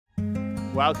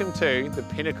Welcome to the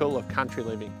pinnacle of country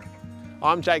living.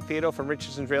 I'm Jake Theodore from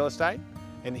Richardson's Real Estate,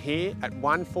 and here at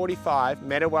 145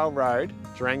 Meadowell Road,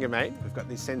 Durangamite, we've got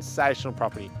this sensational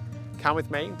property. Come with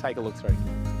me and take a look through.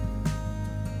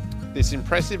 This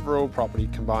impressive rural property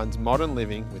combines modern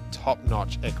living with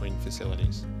top-notch equine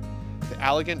facilities. The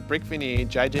elegant brick veneer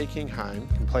J.G. King home,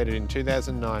 completed in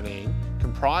 2019,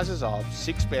 comprises of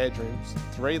 6 bedrooms,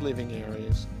 3 living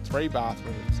areas, 3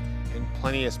 bathrooms, and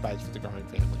plenty of space for the growing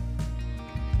family.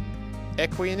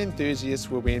 Equine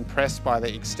enthusiasts will be impressed by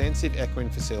the extensive equine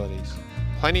facilities.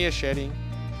 Plenty of shedding,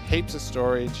 heaps of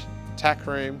storage, tack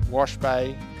room, wash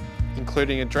bay,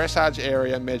 including a dressage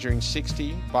area measuring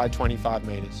 60 by 25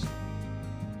 metres.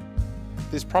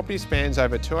 This property spans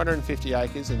over 250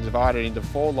 acres and divided into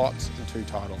 4 lots and 2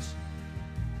 titles.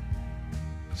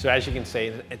 So as you can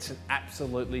see, it's an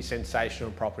absolutely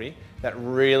sensational property that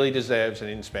really deserves an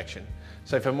inspection.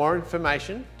 So for more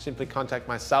information, simply contact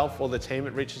myself or the team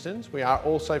at Richardson's. We are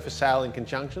also for sale in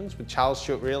conjunctions with Charles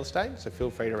Stewart Real Estate, so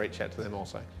feel free to reach out to them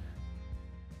also.